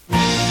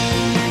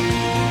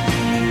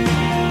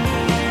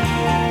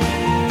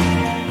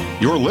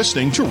You're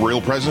listening to Real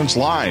Presence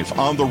Live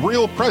on the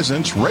Real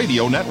Presence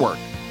Radio Network.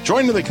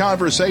 Join in the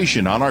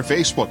conversation on our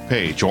Facebook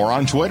page or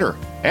on Twitter.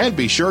 And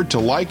be sure to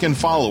like and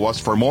follow us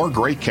for more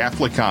great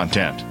Catholic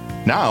content.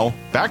 Now,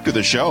 back to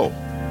the show.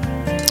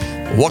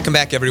 Welcome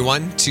back,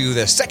 everyone, to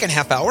the second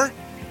half hour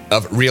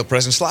of Real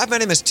Presence Live. My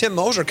name is Tim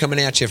Moser, coming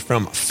at you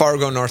from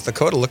Fargo, North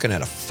Dakota, looking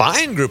at a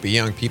fine group of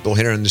young people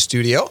here in the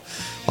studio.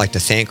 I'd like to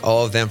thank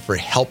all of them for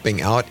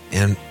helping out,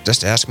 and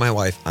just ask my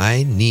wife,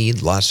 I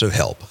need lots of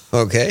help,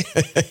 okay?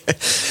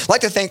 I'd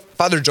like to thank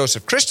Father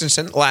Joseph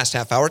Christensen, last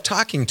half hour,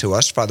 talking to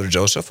us. Father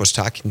Joseph was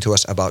talking to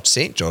us about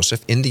St.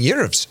 Joseph in the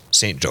year of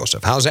St.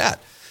 Joseph. How's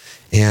that?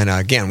 And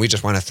again, we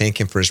just want to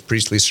thank him for his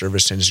priestly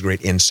service and his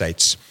great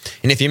insights.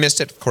 And if you missed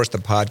it, of course, the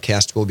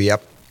podcast will be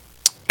up,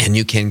 and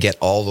you can get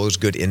all those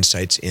good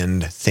insights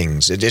and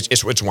things.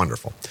 It's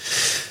wonderful.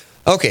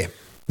 Okay,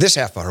 this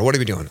half hour, what are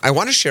we doing? I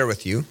want to share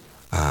with you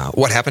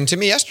what happened to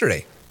me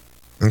yesterday.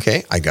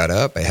 Okay, I got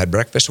up, I had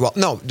breakfast. Well,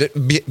 no,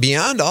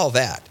 beyond all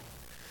that,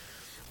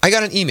 I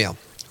got an email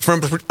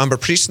from a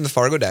priest in the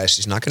Fargo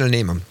Diocese, not going to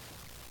name him.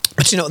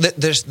 But, you know, the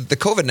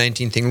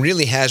COVID-19 thing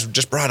really has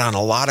just brought on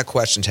a lot of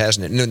questions,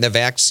 hasn't it? And the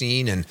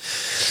vaccine and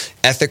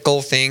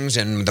ethical things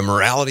and the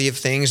morality of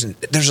things. And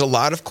there's a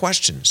lot of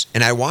questions.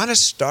 And I want to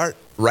start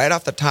right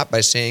off the top by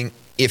saying,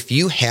 if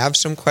you have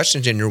some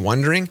questions and you're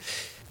wondering,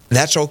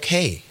 that's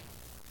okay.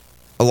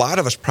 A lot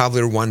of us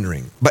probably are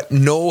wondering, but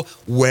know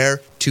where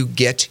to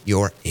get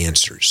your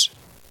answers.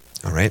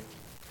 All right?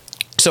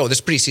 So this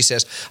priest, he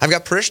says, I've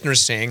got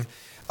parishioners saying,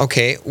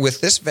 okay,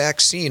 with this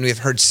vaccine, we've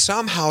heard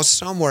somehow,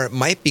 somewhere, it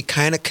might be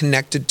kind of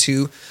connected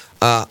to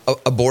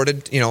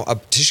aborted,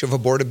 a tissue of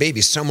aborted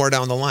babies somewhere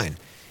down the line.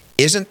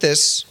 Isn't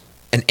this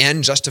an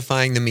end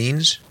justifying the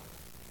means?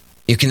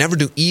 You can never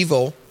do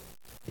evil,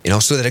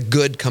 so that a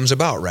good comes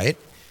about, right?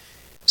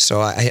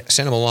 So I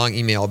sent him a long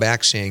email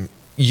back saying,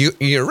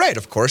 you're right,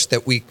 of course,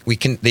 that we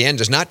can. The end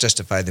does not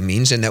justify the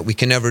means, and that we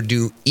can never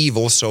do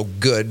evil so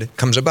good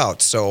comes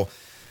about. So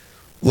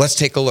let's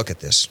take a look at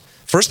this.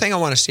 First thing I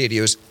want to say to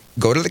you is,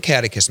 go to the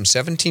Catechism,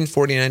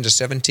 1749 to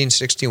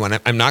 1761.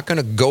 I'm not going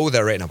to go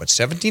there right now, but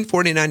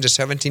 1749 to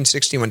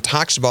 1761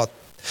 talks about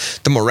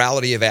the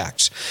morality of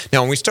acts.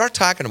 Now, when we start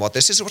talking about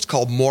this is what's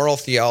called moral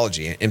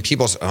theology. And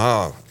people say,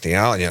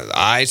 theology.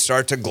 I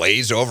start to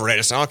glaze over it.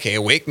 It's okay,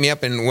 wake me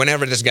up and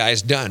whenever this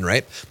guy's done,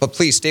 right? But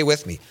please stay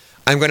with me.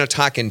 I'm going to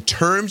talk in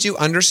terms you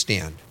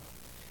understand.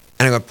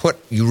 And I'm going to put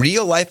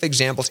real life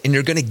examples, and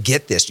you're going to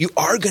get this. You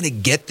are going to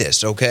get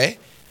this, okay?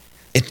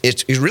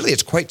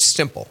 It's quite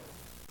simple.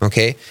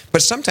 Okay?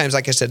 But sometimes,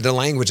 like I said, the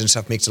language and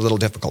stuff makes it a little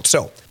difficult.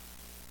 So,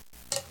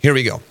 here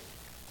we go.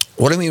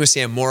 What do we mean when we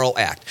say a moral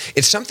act?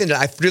 It's something that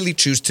I freely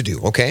choose to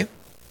do, okay?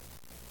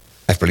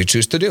 I freely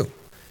choose to do.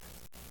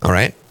 All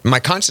right?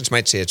 My conscience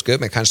might say it's good.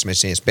 My conscience might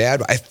say it's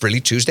bad. But I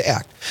freely choose to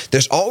act.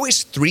 There's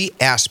always three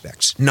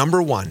aspects.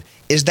 Number one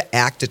is the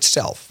act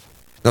itself.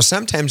 Now,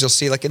 sometimes you'll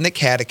see, like in the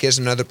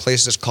Catechism and other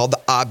places, it's called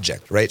the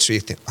object, right? So you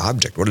think,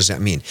 object, what does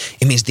that mean?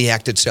 It means the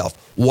act itself.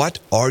 What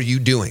are you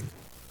doing?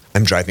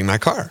 I'm driving my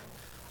car.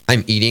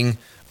 I'm eating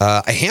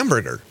a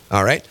hamburger,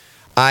 all right?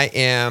 I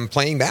am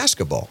playing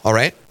basketball, all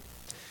right?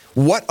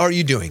 What are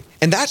you doing?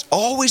 And that's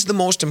always the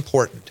most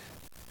important,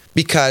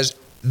 because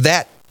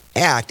that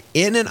act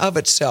in and of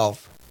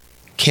itself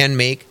can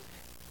make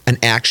an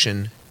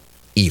action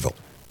evil,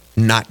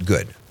 not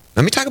good.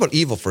 Let me talk about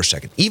evil for a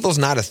second. Evil's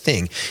not a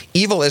thing.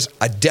 Evil is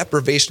a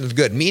deprivation of the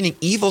good, meaning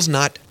evil's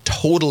not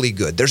totally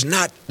good. There's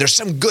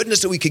some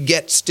goodness that we could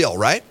get still,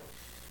 right?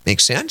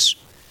 Makes sense?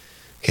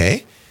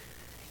 Okay.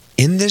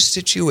 In this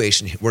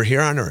situation, we're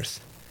here on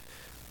earth.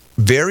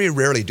 Very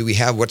rarely do we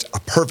have what's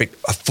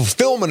a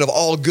fulfillment of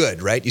all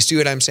good, right? You see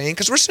what I'm saying?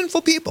 Because we're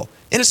sinful people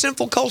in a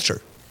sinful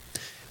culture.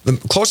 The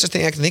closest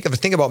thing I can think of is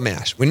think about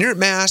Mass. When you're at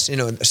Mass,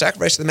 the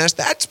sacrifice of the Mass,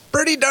 that's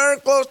pretty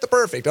darn close to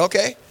perfect,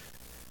 okay?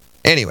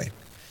 Anyway,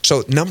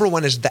 so number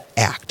one is the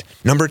act.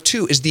 Number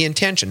two is the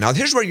intention. Now,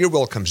 here's where your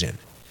will comes in.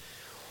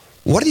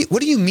 What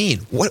do you mean?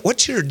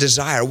 What's your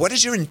desire? What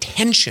is your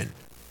intention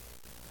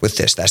with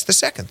this? That's the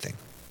second thing.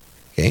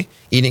 Okay,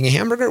 eating a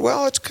hamburger,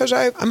 well, it's because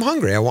I'm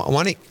hungry. I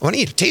want to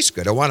eat. It tastes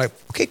good.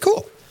 Okay,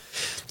 cool.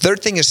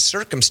 Third thing is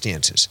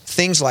circumstances.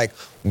 Things like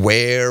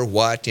where,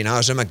 what, I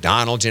was at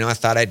McDonald's, I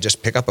thought I'd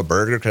just pick up a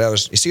burger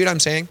because you see what I'm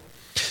saying?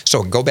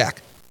 So go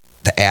back.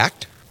 The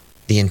act,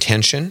 the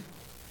intention,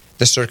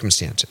 the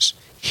circumstances.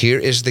 Here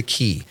is the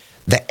key.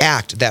 The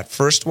act, that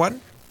first one,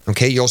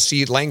 okay, you'll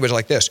see language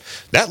like this.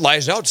 That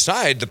lies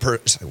outside the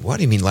person. What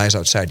do you mean lies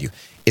outside you?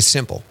 It's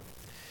simple.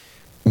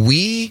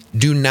 We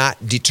do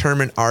not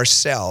determine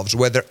ourselves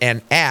whether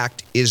an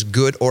act is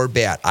good or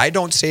bad. I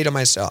don't say to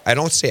myself, I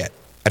don't say it.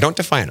 I don't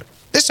define it.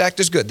 This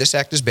act is good. This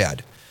act is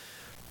bad.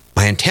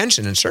 My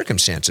intention and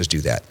circumstances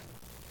do that.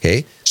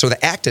 Okay? So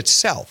the act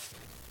itself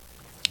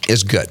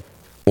is good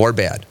or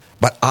bad.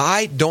 But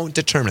I don't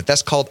determine it.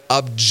 That's called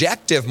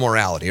objective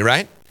morality,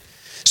 right?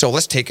 So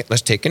let's take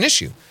an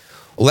issue.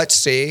 Let's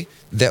say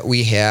that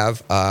we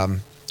have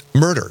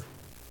murder,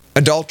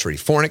 adultery,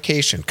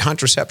 fornication,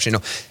 contraception.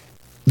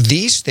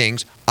 These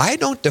things, I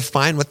don't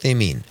define what they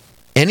mean.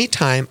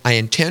 Anytime I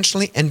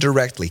intentionally and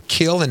directly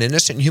kill an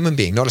innocent human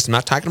being, notice I'm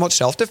not talking about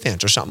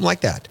self-defense or something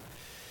like that.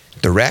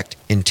 Direct,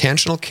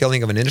 intentional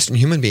killing of an innocent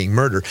human being,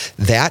 murder,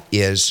 that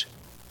is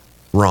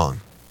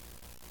wrong.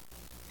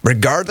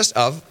 Regardless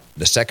of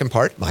the second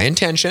part, my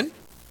intention,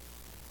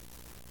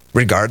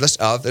 regardless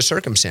of the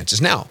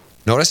circumstances. Now,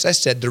 notice I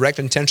said direct,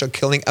 intentional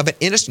killing of an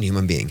innocent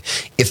human being.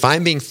 If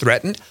I'm being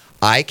threatened,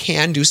 I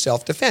can do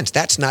self-defense.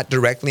 That's not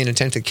directly and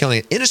intentionally killing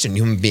an innocent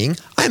human being.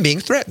 I'm being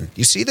threatened.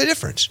 You see the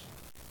difference?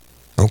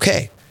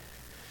 Okay.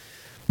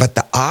 But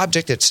the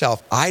object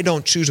itself, I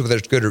don't choose whether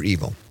it's good or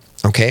evil.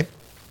 Okay?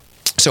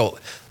 So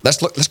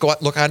let's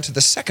look on to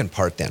the second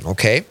part then,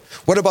 okay?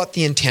 What about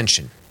the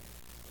intention?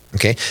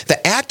 Okay?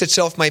 The act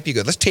itself might be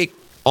good. Let's take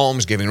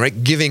almsgiving,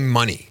 right? Giving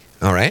money,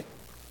 all right?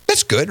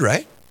 That's good,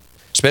 right?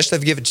 Especially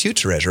if you give it to you,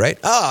 Therese, right?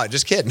 Oh,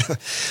 just kidding.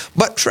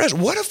 But Therese,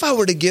 what if I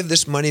were to give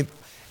this money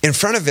in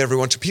front of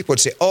everyone so people would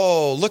say,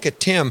 oh, look at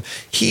Tim.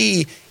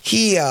 He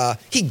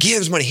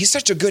gives money. He's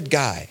such a good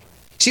guy.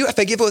 See, if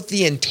I give it with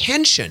the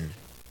intention,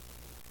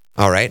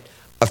 all right,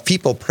 of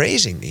people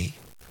praising me,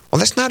 well,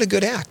 that's not a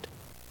good act.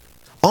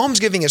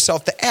 Almsgiving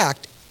itself, the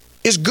act,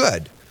 is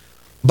good.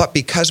 But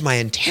because my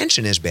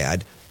intention is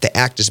bad, the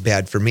act is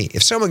bad for me.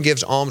 If someone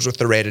gives alms with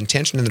the right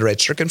intention and the right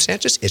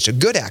circumstances, it's a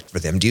good act for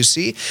them. Do you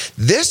see?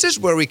 This is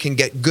where we can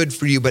get good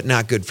for you, but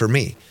not good for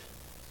me.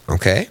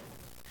 Okay?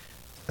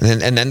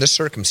 And then the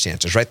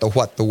circumstances, right? The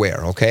what, the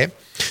where, okay?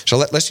 So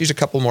let's use a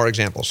couple more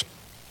examples.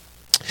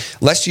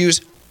 Let's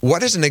use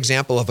what is an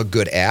example of a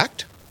good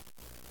act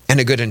and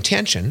a good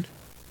intention,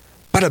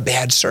 but a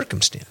bad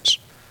circumstance.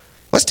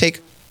 Let's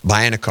take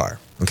buying a car,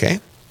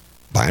 okay?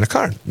 Buying a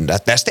car.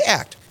 That's the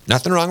act.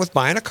 Nothing wrong with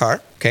buying a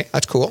car. Okay,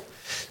 that's cool.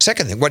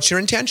 Second thing, what's your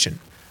intention?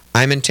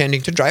 I'm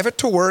intending to drive it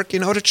to work,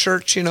 to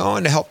church,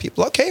 and to help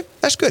people. Okay,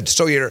 that's good.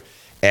 So your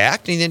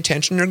act and the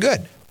intention are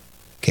good.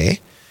 Okay?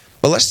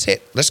 But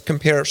let's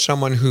compare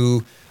someone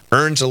who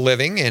earns a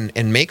living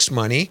and makes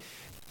money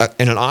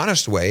in an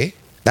honest way.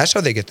 That's how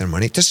they get their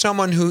money. To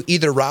someone who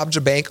either robs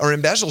a bank or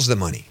embezzles the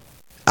money.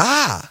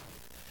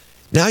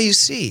 Now you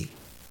see.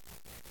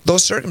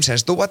 Those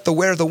circumstances, the what, the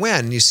where, the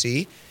when, you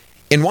see.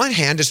 In one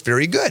hand, it's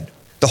very good.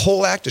 The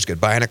whole act is good.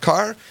 Buying a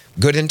car,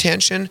 good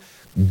intention,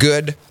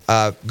 good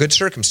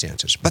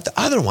circumstances. But the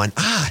other one,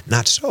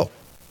 not so.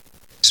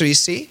 So you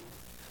see?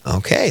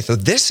 Okay, so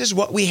this is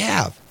what we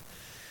have.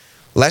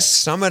 Let's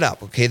sum it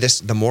up, okay?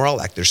 The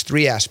moral act, there's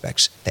three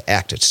aspects. The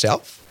act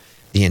itself,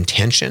 the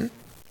intention,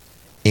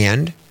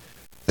 and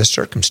the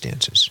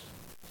circumstances.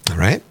 All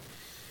right?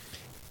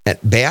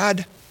 That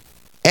bad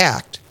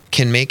act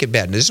can make it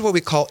bad. And this is what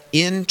we call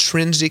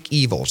intrinsic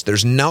evils.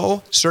 There's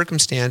no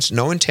circumstance,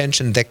 no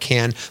intention that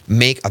can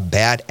make a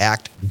bad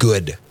act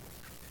good.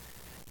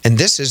 And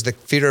this is the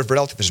fear of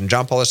relativism.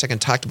 John Paul II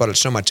talked about it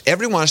so much.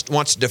 Everyone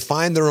wants to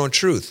define their own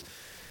truth,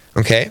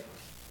 okay?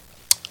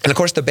 And of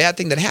course, the bad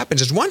thing that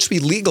happens is once we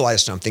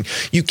legalize something,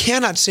 you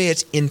cannot say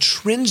it's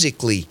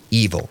intrinsically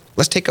evil.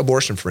 Let's take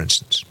abortion, for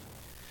instance.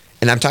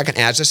 And I'm talking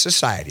as a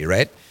society,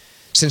 right?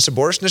 Since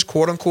abortion is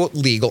quote-unquote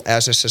legal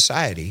as a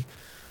society,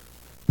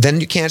 then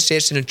you can't say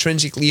it's an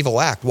intrinsically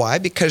evil act. Why?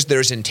 Because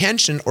there's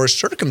intention or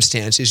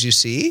circumstances, you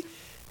see,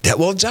 that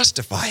will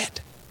justify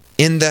it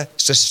in the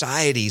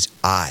society's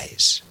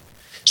eyes.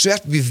 So you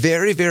have to be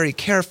very, very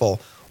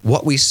careful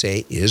what we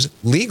say is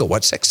legal,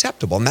 what's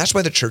acceptable. And that's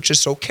why the church is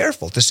so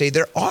careful to say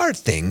there are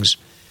things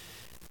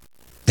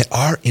that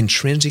are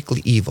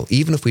intrinsically evil,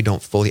 even if we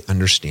don't fully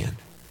understand.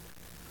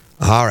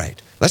 All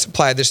right, let's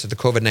apply this to the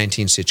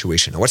COVID-19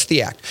 situation. Now, what's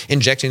the act?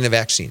 Injecting the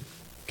vaccine.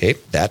 Okay,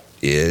 that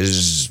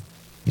is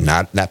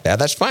not that bad.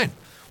 That's fine.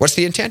 What's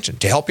the intention?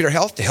 To help your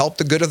health, to help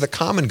the good of the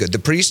common good. The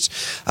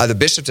priests, the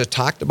bishops have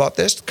talked about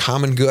this,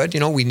 common good.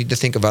 We need to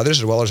think of others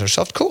as well as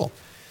ourselves. Cool.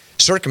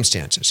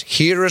 Circumstances.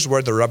 Here is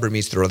where the rubber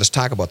meets the road. Let's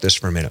talk about this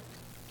for a minute.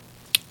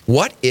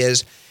 What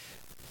is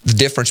the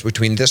difference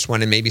between this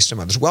one and maybe some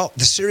others? Well,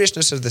 the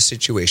seriousness of the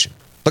situation.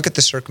 Look at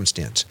the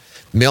circumstance.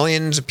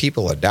 Millions of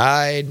people have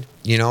died.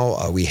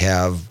 We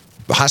have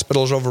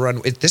hospitals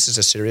overrun. This is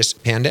a serious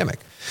pandemic.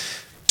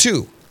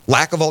 2,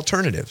 lack of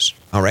alternatives.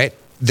 All right?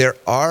 There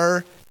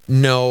are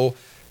no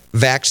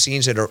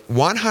vaccines that are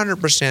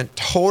 100%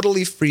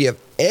 totally free of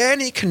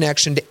any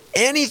connection to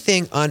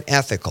anything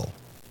unethical.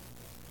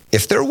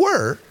 If there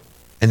were,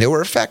 and they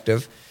were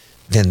effective,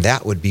 then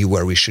that would be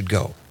where we should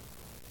go.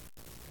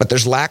 But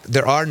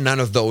there are none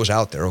of those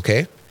out there,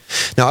 okay?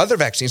 Now, other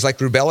vaccines like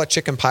rubella,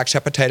 chickenpox,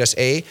 hepatitis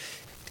A,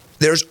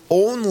 there's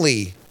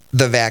only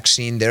the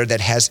vaccine there that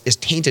is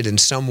tainted in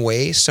some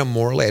way, some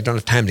morally. I don't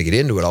have time to get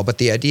into it all, but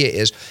the idea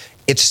is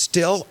it's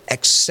still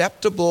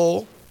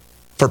acceptable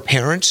for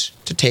parents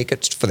to take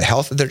it for the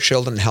health of their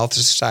children and the health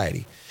of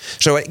society.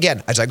 So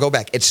again, as I go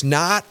back, it's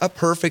not a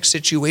perfect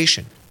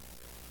situation.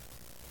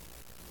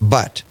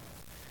 But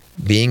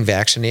being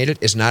vaccinated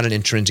is not an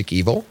intrinsic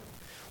evil.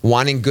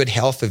 Wanting good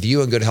health of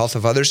you and good health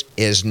of others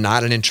is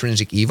not an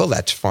intrinsic evil.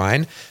 That's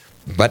fine.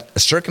 But the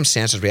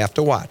circumstances we have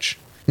to watch.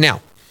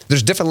 Now,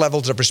 there's different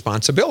levels of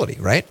responsibility,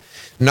 right?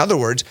 In other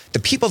words, the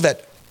people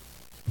that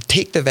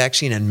take the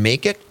vaccine and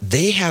make it,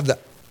 they have the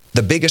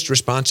the biggest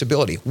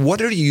responsibility.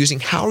 What are you using?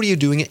 How are you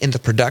doing it in the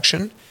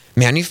production,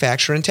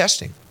 manufacture, and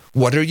testing?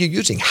 What are you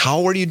using?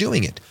 How are you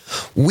doing it?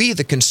 We,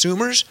 the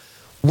consumers,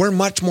 we're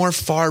much more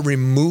far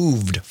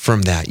removed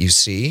from that, you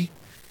see.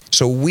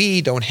 So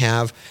we don't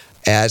have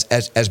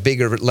as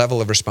big a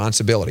level of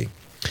responsibility.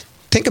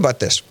 Think about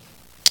this.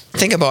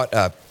 Think about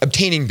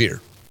obtaining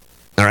beer.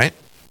 All right?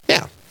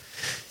 Yeah.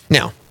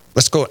 Now,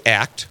 let's go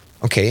act.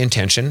 Okay,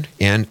 intention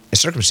and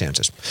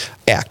circumstances.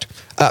 Act.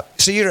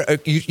 So you're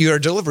a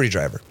delivery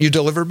driver. You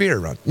deliver beer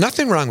around.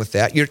 Nothing wrong with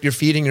that. You're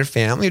feeding your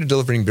family. You're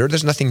delivering beer.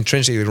 There's nothing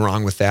intrinsically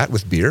wrong with that,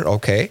 with beer.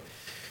 Okay.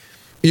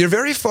 You're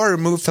very far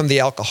removed from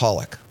the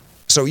alcoholic.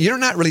 So you're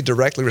not really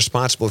directly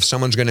responsible if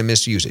someone's going to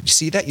misuse it. You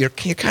see that? You're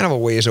kind of a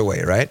ways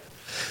away, right?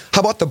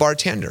 How about the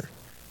bartender?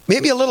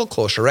 Maybe a little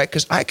closer, right?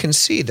 Because I can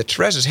see that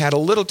Teresa's had a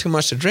little too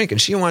much to drink and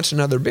she wants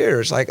another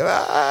beer. It's like,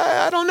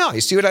 I don't know.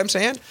 You see what I'm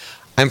saying?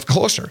 I'm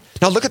closer.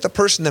 Now look at the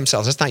person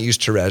themselves. Let's not use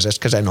Teresa. That's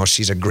because I know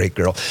she's a great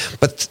girl.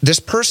 But this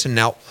person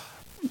now,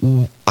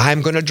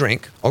 I'm going to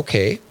drink.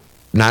 Okay.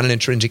 Not an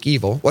intrinsic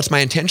evil. What's my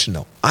intention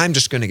though? I'm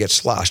just going to get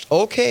sloshed.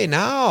 Okay,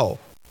 now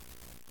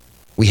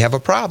we have a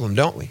problem,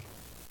 don't we?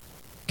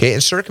 Okay,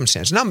 in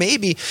circumstance. Now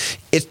maybe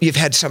you've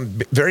had some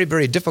very,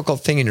 very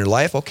difficult thing in your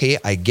life. Okay,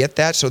 I get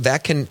that. So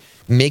that can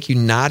make you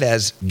not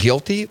as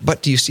guilty.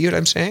 But do you see what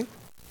I'm saying?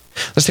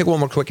 Let's take one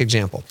more quick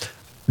example.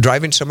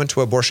 Driving someone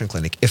to an abortion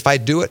clinic. If I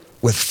do it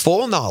with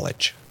full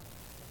knowledge,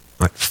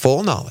 right,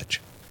 full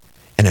knowledge,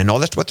 and I know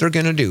that's what they're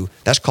going to do,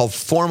 that's called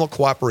formal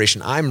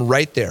cooperation. I'm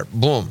right there.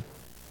 Boom.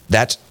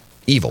 That's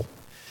evil.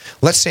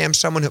 Let's say I'm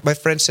someone who, my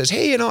friend says,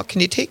 hey,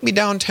 can you take me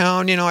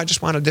downtown? I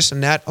just wanted this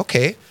and that.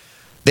 Okay.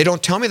 They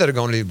don't tell me that they're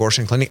going to the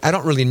abortion clinic. I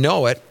don't really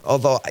know it,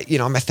 although, I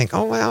think,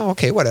 oh, well,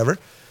 okay, whatever.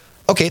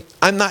 Okay,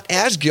 I'm not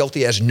as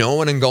guilty as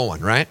knowing and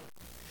going, right?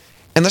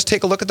 And let's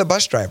take a look at the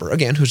bus driver,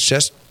 again, who's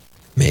just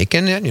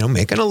making a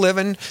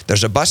living.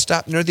 There's a bus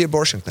stop near the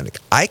abortion clinic.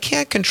 I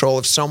can't control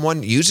if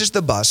someone uses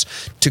the bus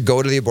to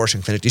go to the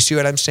abortion clinic. Do you see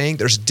what I'm saying?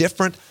 There's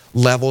different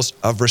levels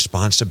of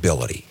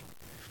responsibility.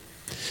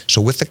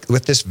 So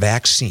with this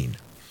vaccine,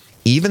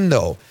 even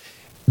though,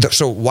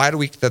 so why do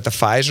the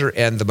Pfizer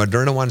and the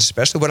Moderna ones,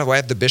 especially why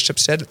have the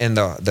bishops said and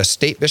the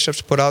state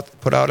bishops put out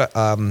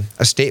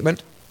a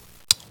statement?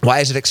 Why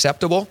is it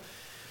acceptable?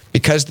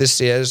 Because this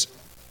is,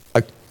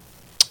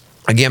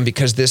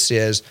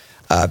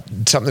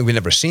 something we've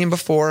never seen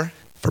before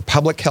for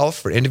public health,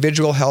 for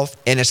individual health,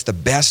 and it's the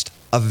best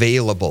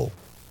available.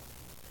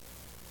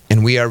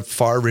 And we are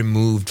far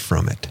removed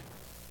from it.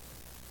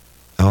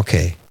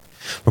 Okay.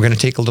 We're going to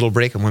take a little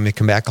break, and when we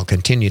come back, I'll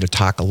continue to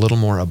talk a little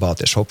more about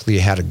this. Hopefully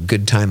you had a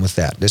good time with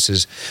that. This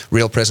is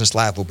Real Presence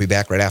Live. We'll be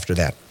back right after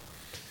that.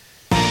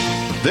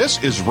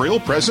 This is Real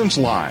Presence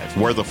Live,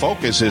 where the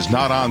focus is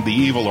not on the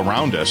evil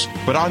around us,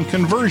 but on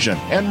conversion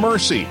and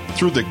mercy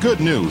through the good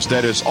news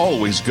that is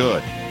always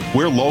good.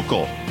 We're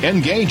local,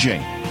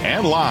 engaging,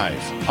 and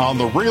live on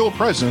the Real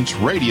Presence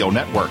Radio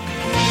Network.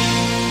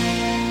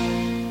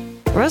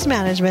 Rose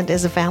Management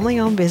is a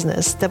family-owned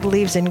business that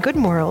believes in good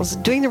morals,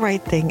 doing the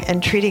right thing,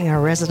 and treating our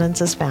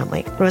residents as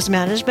family. Rose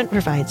Management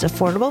provides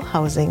affordable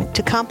housing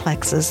to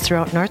complexes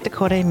throughout North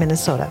Dakota and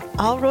Minnesota.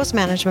 All Rose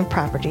Management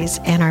properties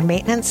and our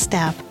maintenance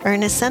staff are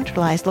in a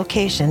centralized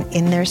location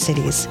in their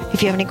cities.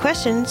 If you have any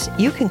questions,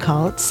 you can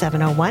call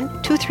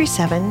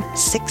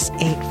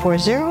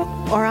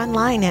 701-237-6840 or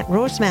online at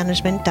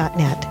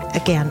rosemanagement.net.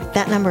 Again,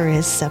 that number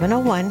is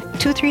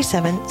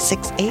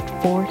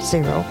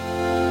 701-237-6840.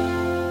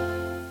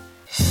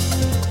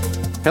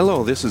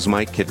 Hello, this is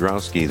Mike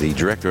Kidrowski, the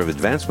Director of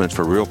Advancements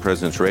for Real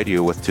Presence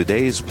Radio with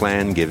today's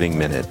Plan Giving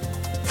Minute.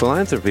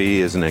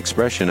 Philanthropy is an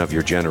expression of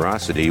your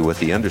generosity with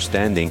the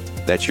understanding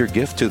that your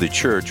gift to the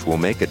church will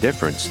make a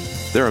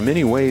difference. There are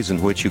many ways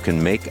in which you can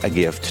make a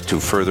gift to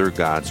further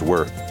God's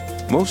work.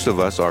 Most of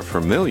us are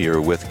familiar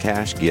with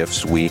cash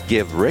gifts we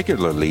give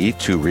regularly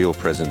to Real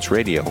Presence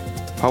Radio.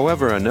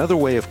 However, another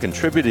way of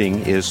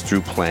contributing is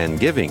through plan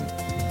giving,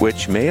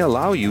 which may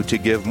allow you to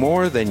give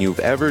more than you've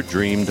ever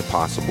dreamed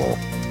possible.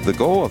 The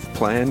goal of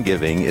plan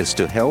giving is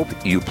to help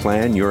you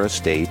plan your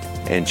estate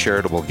and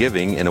charitable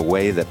giving in a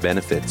way that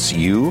benefits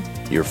you,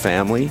 your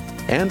family,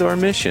 and our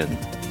mission.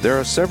 There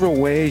are several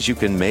ways you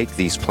can make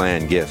these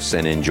plan gifts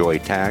and enjoy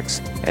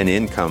tax and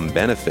income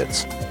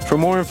benefits. For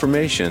more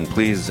information,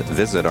 please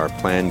visit our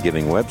plan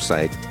giving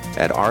website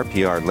at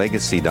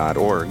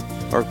rprlegacy.org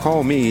or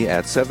call me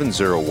at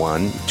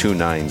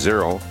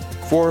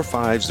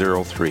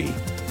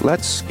 701-290-4503.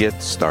 Let's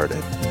get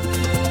started.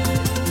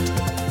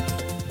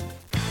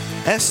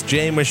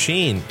 SJ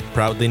Machine,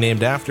 proudly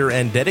named after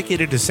and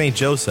dedicated to St.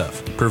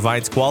 Joseph,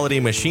 provides quality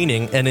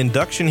machining and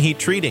induction heat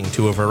treating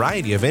to a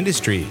variety of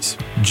industries.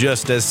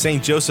 Just as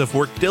St. Joseph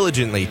worked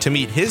diligently to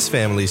meet his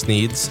family's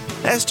needs,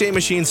 SJ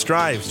Machine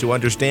strives to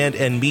understand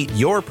and meet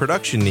your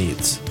production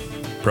needs.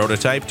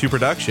 Prototype to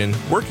production,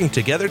 working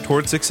together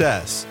toward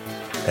success.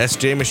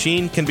 SJ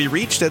Machine can be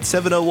reached at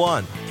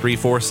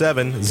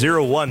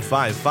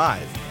 701-347-0155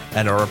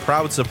 and are a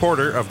proud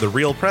supporter of the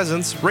Real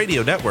Presence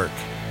Radio Network.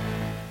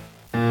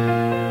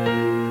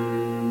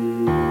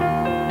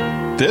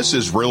 This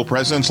is Real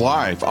Presence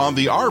Live on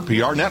the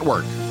RPR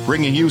Network,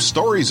 bringing you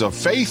stories of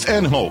faith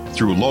and hope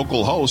through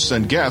local hosts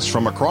and guests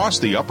from across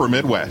the upper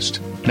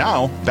Midwest.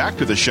 Now, back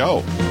to the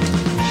show.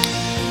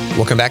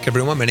 Welcome back,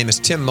 everyone. My name is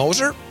Tim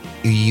Moser.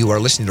 You are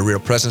listening to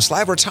Real Presence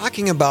Live. We're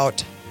talking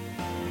about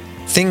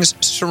things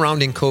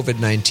surrounding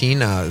COVID-19.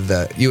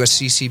 The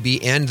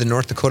USCCB and the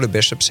North Dakota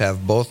bishops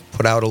have both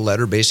put out a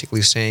letter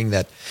basically saying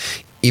that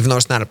even though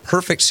it's not a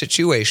perfect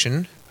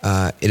situation,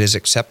 it is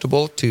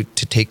acceptable to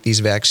take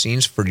these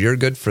vaccines for your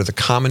good, for the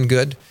common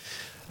good.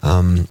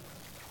 And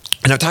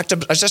I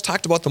just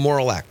talked about the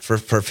moral act for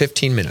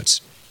 15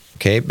 minutes.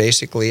 Okay,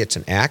 basically it's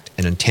an act,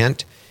 an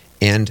intent,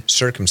 and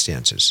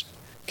circumstances.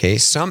 Okay,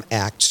 some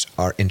acts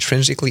are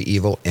intrinsically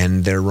evil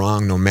and they're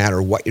wrong no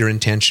matter what your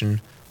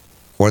intention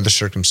or the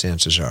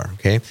circumstances are.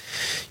 Okay,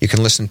 you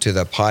can listen to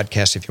the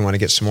podcast if you want to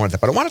get some more of that.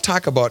 But I want to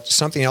talk about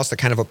something else that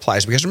kind of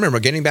applies, because remember,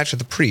 getting back to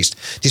the priest,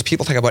 these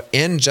people talk about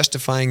end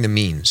justifying the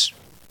means.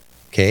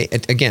 Okay,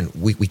 and again,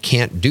 we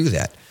can't do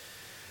that.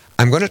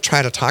 I am going to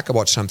talk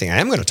about something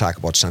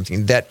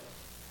that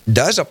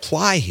does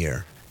apply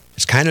here.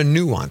 It's kind of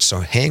nuanced, so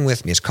hang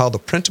with me. It's called the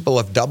principle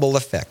of double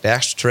effect.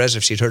 Ask Therese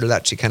if she'd heard of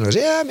that. She kind of goes,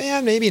 yeah,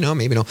 man, maybe no.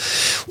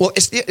 Well,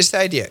 it's the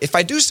idea. If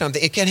I do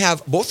something, it can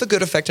have both a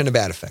good effect and a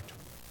bad effect.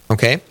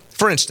 Okay?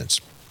 For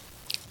instance,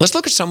 let's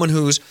look at someone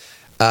who's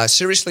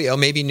seriously ill,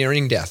 maybe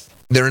nearing death.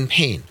 They're in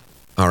pain,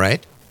 all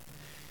right?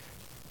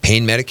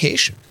 Pain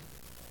medication,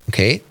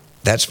 okay?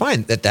 That's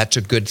fine. That's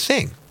a good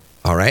thing,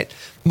 all right?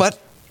 But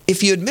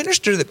if you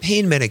administer the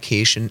pain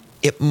medication,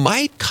 it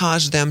might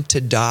cause them to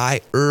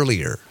die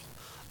earlier.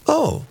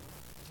 Oh,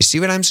 you see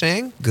what I'm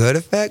saying? Good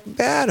effect,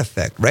 bad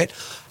effect, right?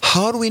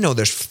 How do we know?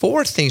 There's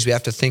 4 things we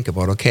have to think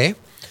about, okay?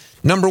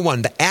 Number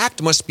 1, the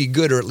act must be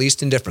good or at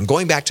least indifferent.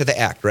 Going back to the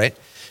act, right?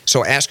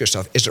 So ask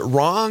yourself, is it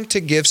wrong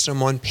to give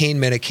someone pain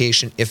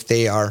medication if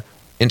they are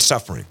in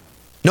suffering?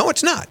 No,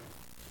 it's not.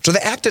 So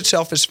the act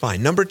itself is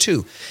fine. Number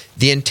 2,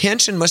 the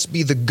intention must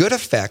be the good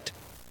effect,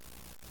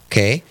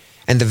 okay?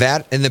 And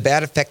the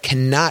bad effect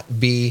cannot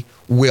be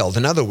willed.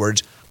 In other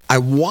words, I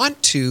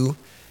want to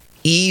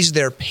ease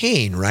their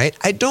pain, right?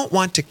 I don't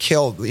want to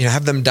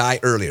have them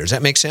die earlier. Does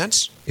that make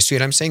sense? You see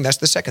what I'm saying? That's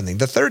the second thing.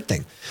 The third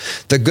thing,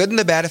 the good and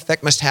the bad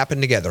effect must happen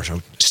together.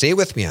 So stay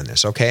with me on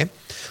this, okay?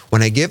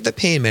 When I give the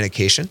pain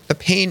medication, the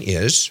pain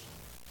is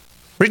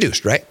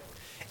reduced, right?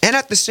 And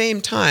at the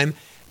same time,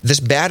 this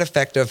bad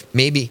effect of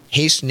maybe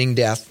hastening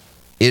death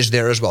is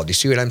there as well. Do you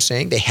see what I'm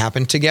saying? They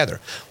happen together.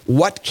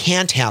 What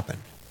can't happen?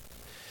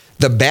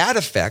 The bad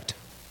effect,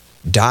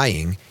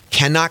 dying,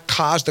 cannot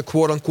cause the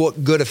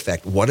quote-unquote good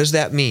effect. What does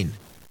that mean?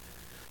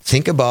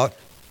 Think about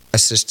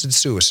assisted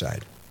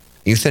suicide,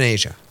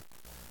 euthanasia.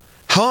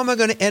 How am I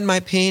going to end my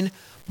pain?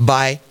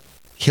 By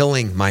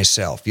killing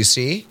myself. You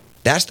see?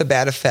 That's the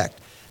bad effect.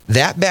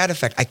 That bad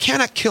effect, I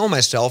cannot kill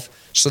myself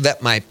so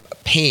that my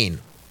pain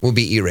will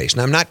be erased.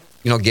 Now, I'm not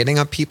getting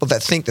on people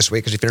that think this way,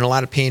 because if you're in a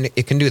lot of pain,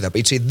 it can do that. But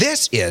you see,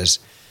 this is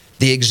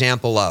the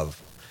example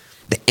of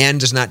the end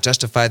does not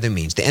justify the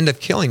means. The end of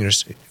killing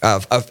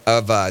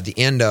the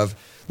end of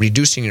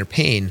reducing your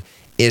pain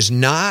is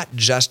not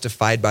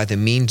justified by the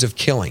means of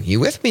killing. You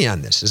with me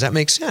on this? Does that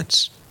make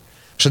sense?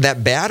 So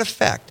that bad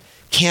effect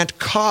can't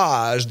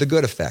cause the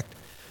good effect.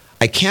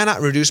 I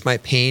cannot reduce my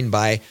pain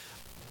by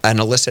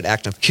an illicit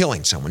act of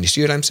killing someone. You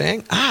see what I'm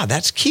saying?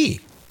 That's key.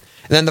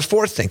 And then the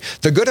fourth thing,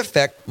 the good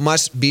effect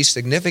must be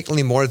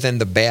significantly more than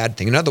the bad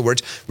thing. In other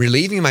words,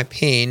 relieving my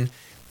pain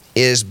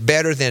is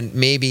better than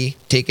maybe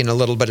taking a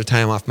little bit of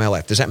time off my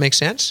life. Does that make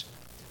sense?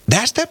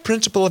 That's that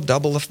principle of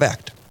double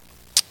effect.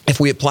 If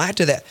we apply it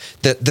to that,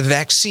 the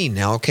vaccine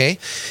now, okay,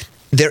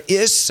 there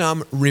is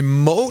some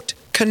remote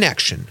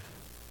connection,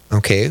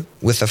 okay,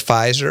 with the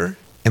Pfizer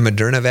and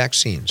Moderna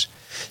vaccines.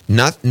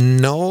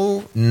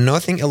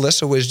 Nothing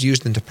illicit was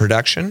used into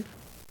production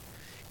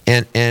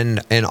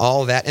and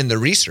all that in the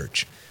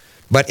research.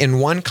 But in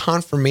one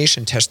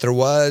confirmation test, there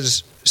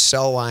was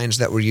cell lines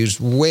that were used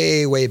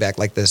way, way back,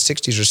 like the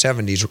 60s or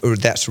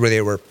 70s. That's where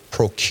they were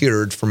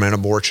procured from an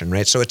abortion,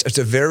 right? So it's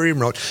a very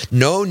remote.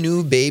 No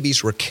new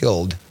babies were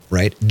killed,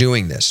 right,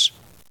 doing this.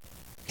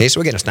 Okay,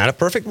 so again, it's not a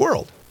perfect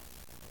world.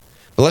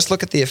 But let's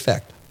look at the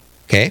effect,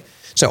 okay?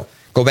 So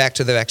go back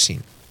to the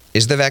vaccine.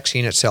 Is the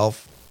vaccine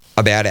itself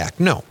a bad act?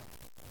 No,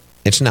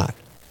 it's not,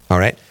 all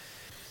right?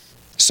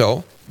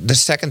 So the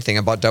second thing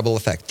about double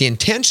effect, the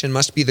intention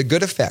must be the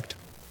good effect.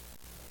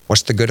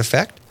 What's the good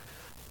effect?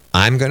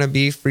 I'm going to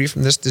be free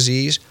from this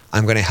disease.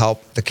 I'm going to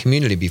help the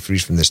community be free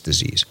from this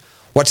disease.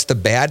 What's the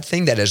bad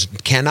thing that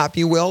cannot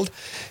be willed?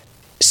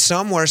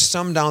 Somewhere,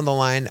 some down the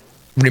line,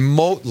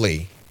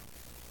 remotely,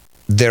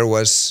 there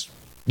was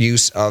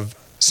use of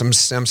some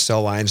stem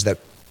cell lines that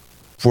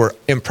were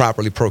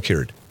improperly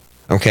procured.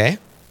 Okay?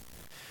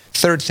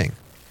 Third thing,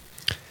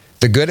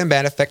 the good and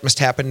bad effect must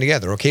happen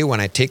together. Okay, when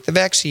I take the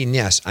vaccine,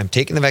 yes, I'm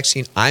taking the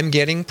vaccine. I'm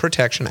getting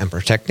protection. I'm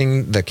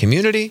protecting the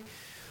community.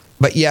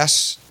 But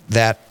yes,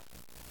 that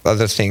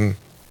other thing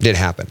did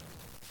happen.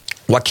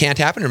 What can't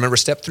happen? Remember,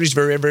 step 3 is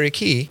very, very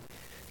key.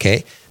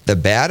 Okay, the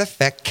bad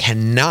effect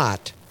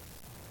cannot,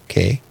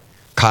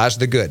 cause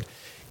the good.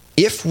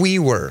 If we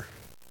were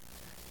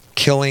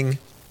killing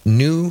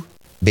new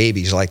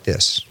babies like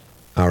this,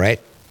 all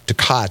right, to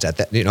cause that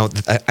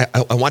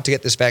I want to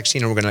get this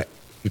vaccine and we're going to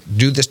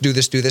do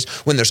this,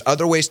 when there's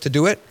other ways to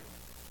do it,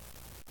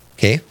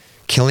 okay,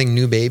 killing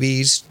new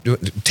babies,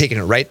 taking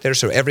it right there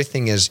so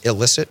everything is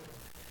illicit,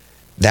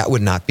 that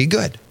would not be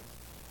good.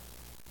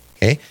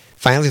 Okay.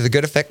 Finally, the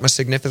good effect must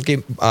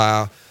significantly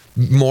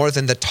more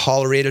than the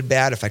tolerated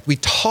bad effect. We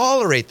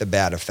tolerate the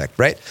bad effect,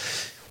 right?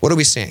 What are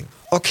we saying?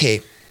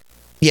 Okay,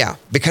 yeah,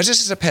 because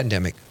this is a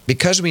pandemic,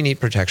 because we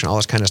need protection, all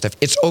this kind of stuff,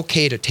 it's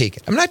okay to take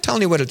it. I'm not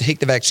telling you whether to take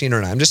the vaccine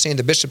or not. I'm just saying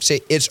the bishops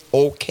say it's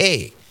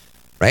okay,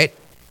 right?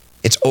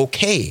 It's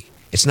okay.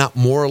 It's not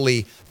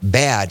morally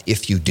bad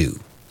if you do.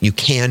 You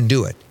can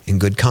do it in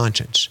good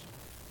conscience.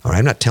 All right,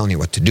 I'm not telling you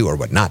what to do or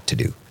what not to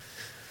do.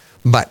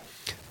 But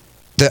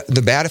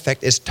the bad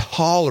effect is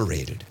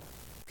tolerated,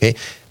 okay?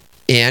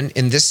 And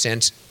in this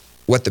sense,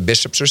 what the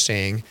bishops are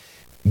saying,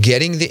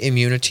 getting the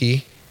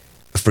immunity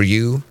for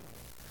you,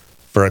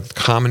 for a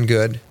common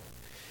good,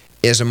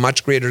 is a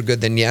much greater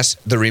good than, yes,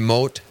 the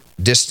remote,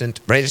 distant,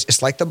 right?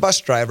 It's like the bus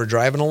driver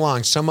driving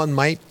along. Someone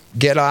might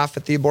get off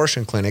at the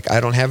abortion clinic. I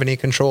don't have any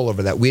control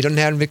over that. We didn't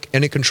have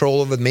any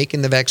control over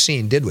making the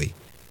vaccine, did we?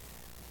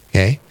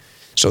 Okay?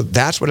 So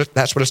that's what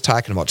it's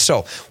talking about.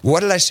 So what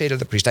did I say to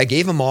the priest? I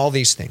gave him all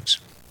these things.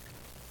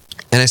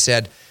 And I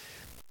said,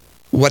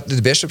 what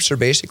the bishops are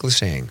basically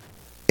saying,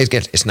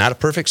 it's not a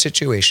perfect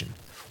situation.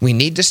 We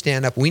need to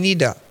stand up. We need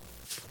to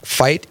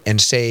fight and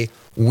say,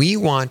 we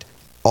want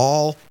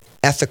all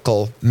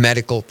ethical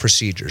medical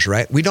procedures,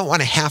 right? We don't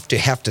want to have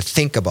to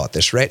think about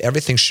this, right?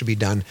 Everything should be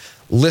done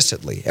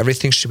licitly.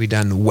 Everything should be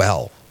done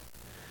well.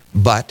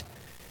 But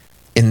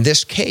in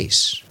this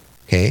case,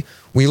 okay,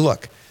 we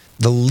look,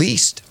 the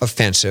least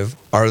offensive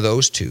are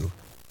those two.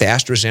 The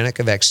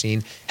AstraZeneca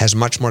vaccine has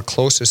much more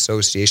close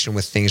association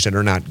with things that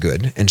are not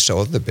good. And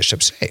so the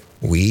bishops say,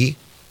 we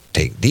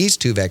take these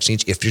two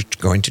vaccines if you're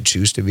going to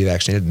choose to be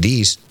vaccinated,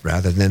 these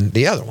rather than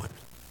the other one.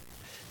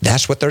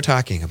 That's what they're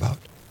talking about.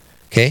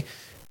 Okay?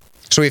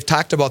 So we've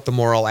talked about the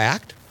moral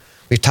act.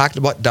 We've talked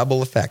about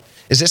double effect.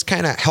 Is this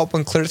kind of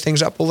helping clear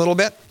things up a little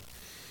bit?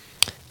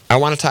 I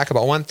want to talk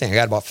about one thing. I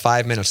got about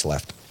 5 minutes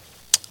left.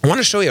 I want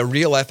to show you a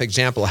real life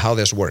example of how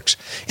this works.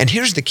 And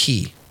here's the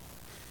key.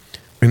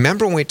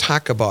 Remember when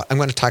I'm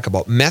going to talk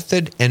about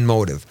method and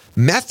motive.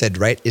 Method,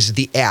 right, is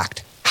the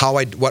act,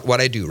 what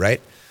I do,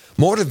 right?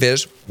 Motive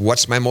is,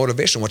 what's my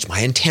motivation? What's my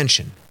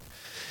intention?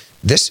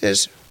 This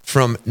is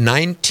from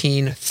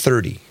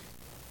 1930,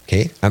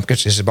 okay?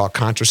 This is about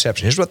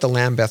contraception. Here's what the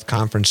Lambeth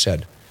Conference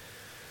said.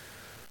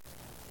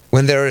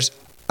 When there is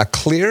a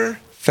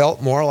clear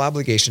felt moral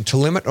obligation to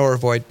limit or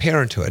avoid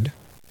parenthood,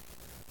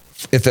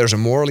 if there's a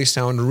morally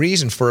sound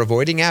reason for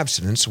avoiding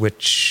abstinence,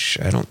 which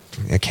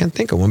I can't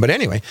think of one, but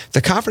anyway,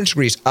 the conference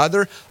agrees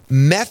other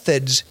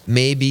methods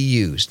may be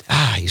used.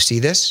 You see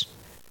this?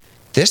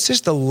 This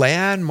is the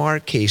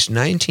landmark case,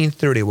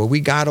 1930, where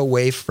we got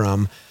away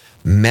from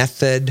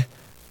method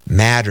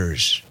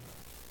matters.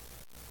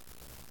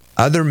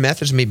 Other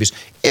methods may be used,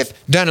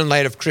 if done in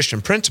light of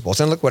Christian principles.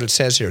 And look what it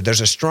says here.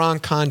 There's a strong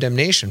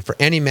condemnation for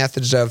any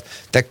methods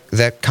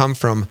that come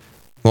from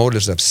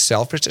motives of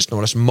selfishness.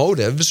 Notice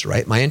motives,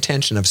 right? My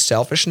intention of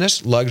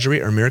selfishness,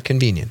 luxury, or mere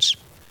convenience.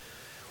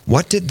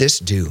 What did this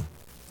do?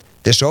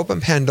 This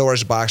opened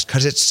Pandora's box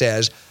because it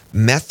says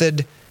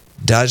method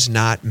does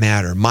not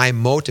matter. My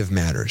motive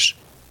matters.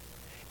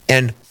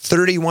 And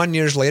 31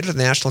 years later,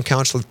 the National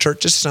Council of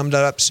Churches summed it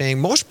up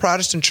saying most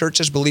Protestant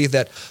churches believe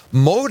that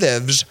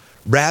motives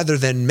rather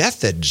than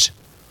methods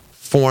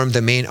form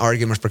the main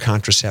argument for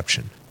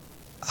contraception.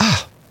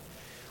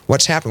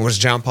 What's happening? What does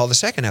John Paul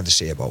II have to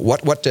say about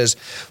it? What does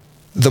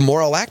the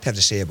moral act have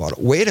to say about it?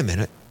 Wait a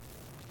minute.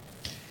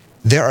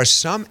 There are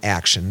some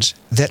actions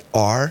that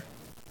are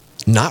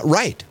not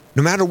right,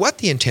 no matter what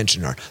the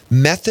intention are.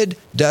 Method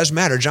does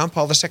matter. John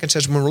Paul II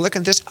says when we're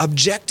looking at this,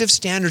 objective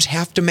standards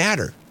have to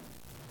matter.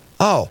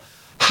 How?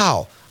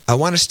 I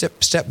want to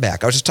step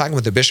back. I was just talking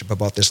with the bishop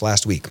about this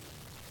last week.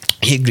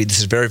 He agreed this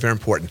is very, very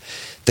important.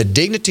 The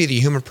dignity of the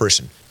human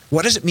person.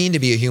 What does it mean to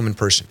be a human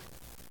person?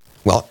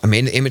 Well, I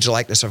mean, the image and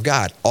likeness of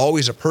God.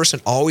 Always a person,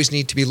 always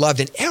need to be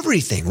loved in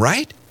everything,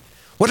 right?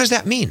 What does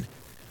that mean?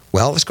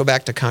 Well, let's go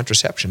back to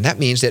contraception. That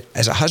means that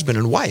as a husband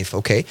and wife,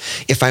 okay,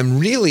 if I'm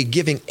really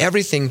giving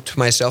everything to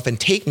myself and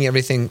taking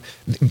everything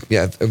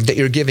that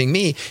you're giving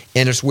me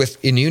and it's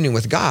in union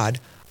with God,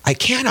 I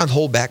cannot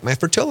hold back my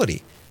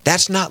fertility.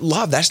 That's not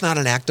love. That's not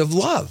an act of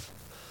love.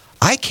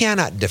 I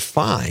cannot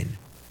define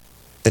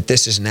that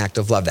this is an act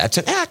of love. That's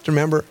an act,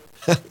 remember?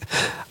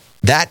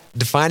 That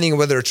defining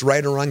whether it's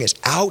right or wrong is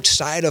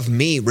outside of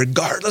me,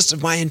 regardless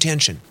of my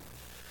intention.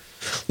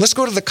 Let's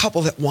go to the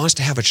couple that wants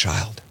to have a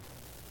child.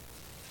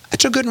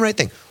 That's a good and right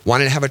thing.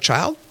 Wanting to have a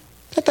child?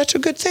 That's a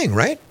good thing,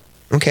 right?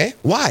 Okay.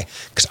 Why?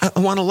 Because I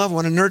want to love, I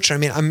want to nurture. I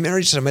mean, I'm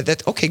married to somebody.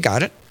 Okay,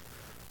 got it.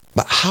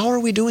 But how are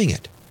we doing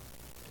it?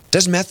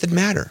 Does method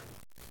matter?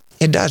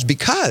 It does.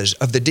 Because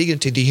of the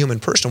dignity of the human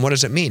person, what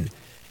does it mean?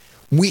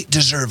 We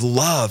deserve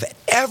love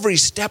every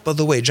step of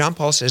the way. John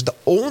Paul says the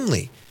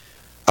only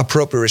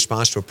appropriate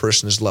response to a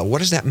person is love. What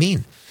does that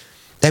mean?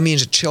 That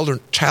means a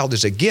child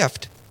is a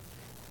gift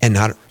and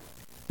not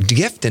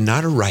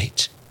a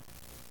right.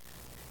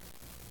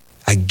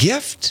 A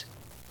gift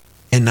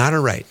and not a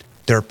right.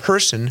 They're a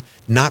person,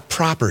 not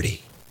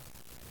property.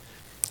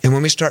 And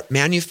when we start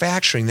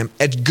manufacturing them,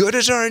 as good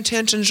as our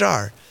intentions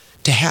are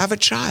to have a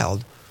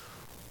child,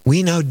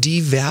 we now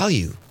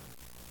devalue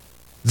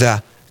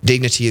the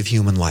dignity of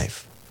human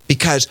life.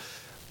 Because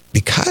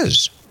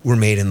we're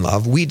made in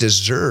love, we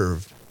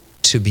deserve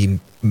to be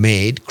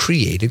made,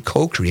 created,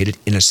 co-created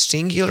in a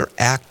singular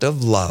act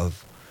of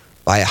love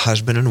by a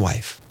husband and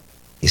wife.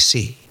 You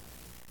see,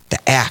 the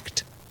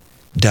act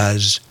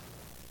does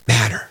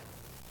matter.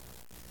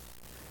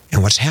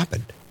 And what's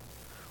happened?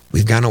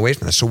 We've gone away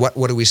from this. So what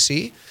do we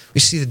see? We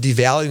see the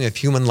devaluing of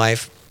human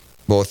life,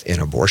 both in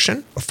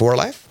abortion, before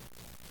life,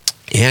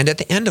 and at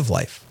the end of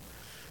life.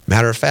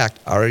 Matter of fact,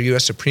 our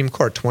U.S. Supreme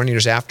Court, 20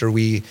 years after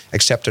we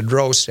accepted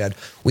Roe, said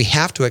we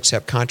have to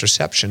accept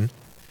abortion,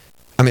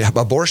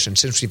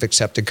 since we've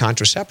accepted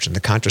contraception,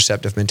 the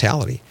contraceptive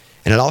mentality.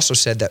 And it also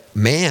said that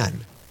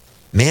man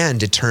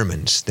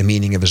determines the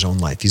meaning of his own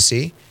life. You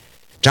see?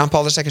 John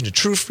Paul II said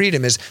true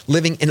freedom is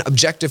living in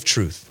objective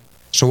truth.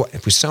 So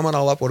if we sum it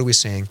all up, what are we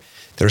saying?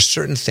 There are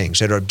certain things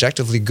that are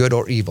objectively good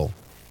or evil,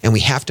 and we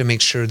have to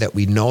make sure that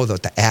we know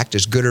that the act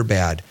is good or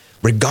bad,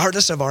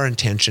 regardless of our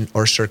intention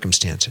or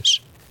circumstances.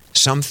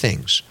 Some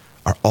things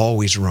are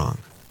always wrong,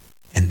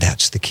 and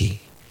that's the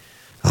key.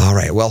 All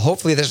right, well,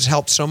 hopefully this has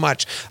helped so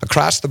much.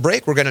 Across the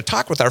break, we're going to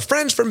talk with our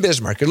friends from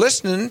Bismarck. You're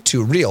listening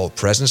to Real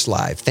Presence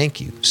Live.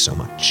 Thank you so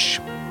much.